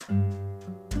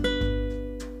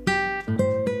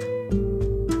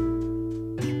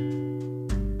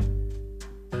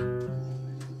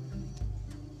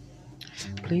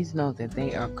Please know that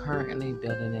they are currently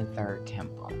building a third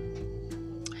temple.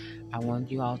 I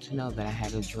want you all to know that I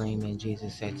had a dream and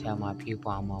Jesus said, tell my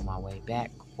people I'm on my way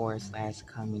back /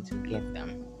 coming to get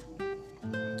them.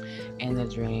 In the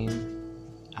dream,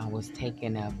 I was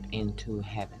taken up into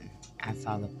heaven. I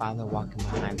saw the Father walking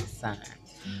behind the Son.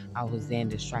 I was then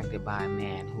distracted by a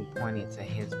man who pointed to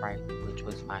his right, which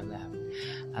was my left.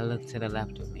 I looked to the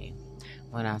left of me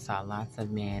when I saw lots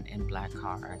of men in black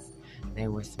cars. They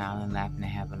were smiling, laughing, and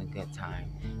having a good time.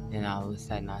 Then all of a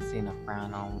sudden, I seen a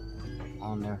frown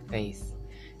on their face.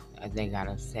 They got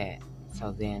upset.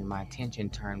 So then my attention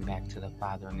turned back to the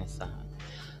Father and the Son.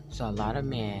 So a lot of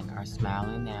men are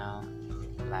smiling now,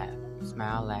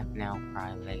 laugh now,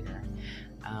 cry later.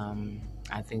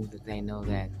 I think that they know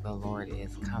that the Lord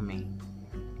is coming,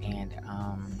 and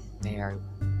their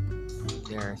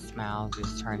smiles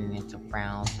is turning into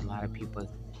frowns. A lot of people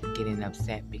getting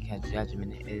upset because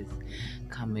judgment is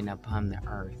coming upon the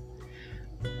earth.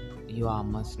 You all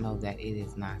must know that it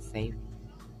is not safe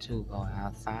to go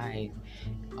outside.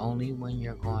 Only when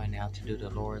you're going out to do the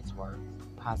Lord's work.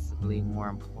 Possibly more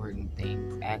important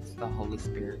things. Ask the Holy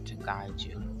Spirit to guide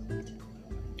you.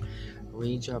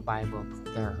 Read your Bible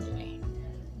thoroughly,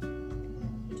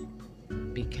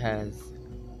 because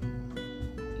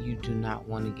you do not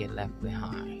want to get left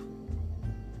behind.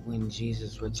 When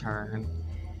Jesus returns,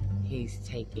 He's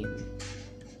taking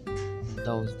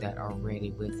those that are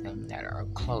ready with Him, that are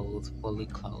clothed, fully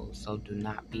clothed. So do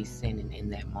not be sinning in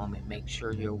that moment. Make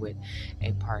sure you're with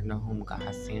a partner whom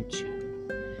God sent you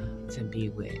to be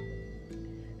with,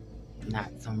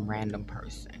 not some random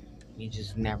person. You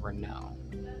just never know,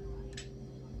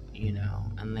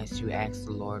 unless you ask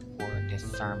the Lord for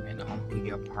discernment on who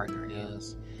your partner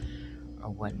is or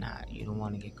whatnot. You don't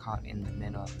want to get caught in the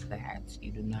middle of that.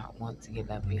 You do not want to get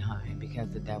left behind,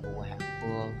 because the devil will have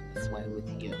full sway with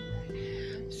you.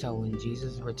 So when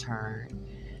Jesus returns,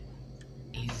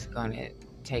 He's going to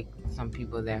take some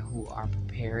people there who are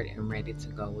prepared and ready to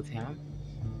go with Him.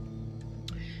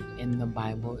 In the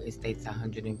Bible, it states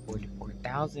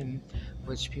 144,000,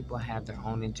 which people have their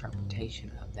own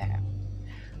interpretation of that.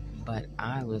 But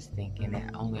I was thinking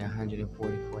that only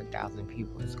 144,000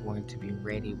 people is going to be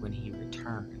ready when He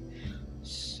returns.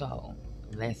 So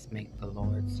let's make the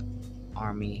Lord's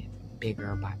army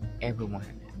bigger by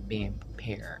everyone being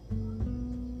prepared.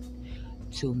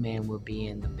 2 men will be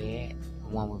in the bed,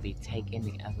 one will be taken,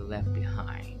 the other left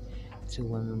behind. 2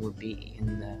 women will be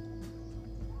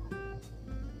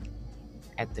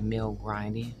at the mill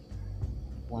grinding,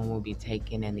 one will be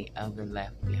taken and the other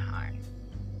left behind.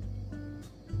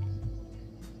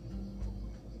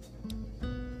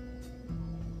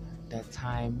 The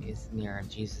time is near.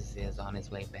 Jesus is on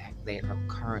His way back. They are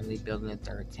currently building a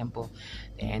third temple.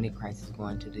 The Antichrist is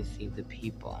going to deceive the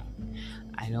people.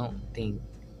 I don't think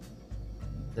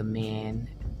the man,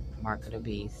 mark of the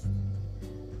beast,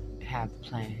 have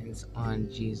plans on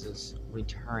Jesus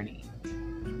returning.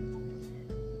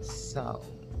 So,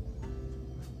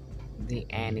 the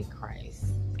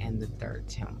Antichrist and the third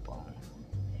temple,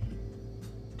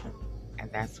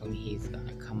 and that's when he's going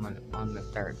to come on the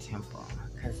third temple.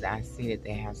 Because I see that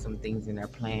they have some things in their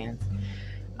plans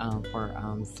for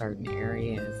certain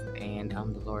areas, and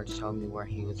the Lord showed me where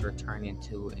He was returning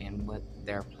to and what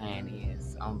their plan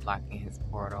is on blocking His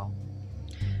portal.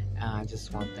 I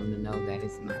just want them to know that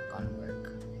it's not going to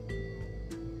work,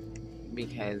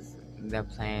 because the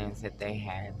plans that they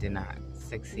had did not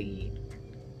succeed.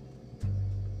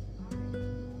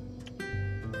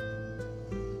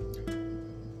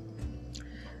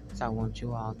 So I want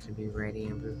you all to be ready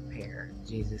and prepared.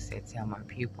 Jesus said, tell my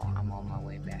people I'm on my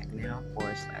way back now /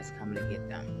 coming to get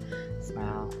them.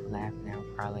 Smile, laugh now,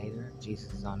 cry later.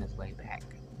 Jesus is on His way back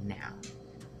now.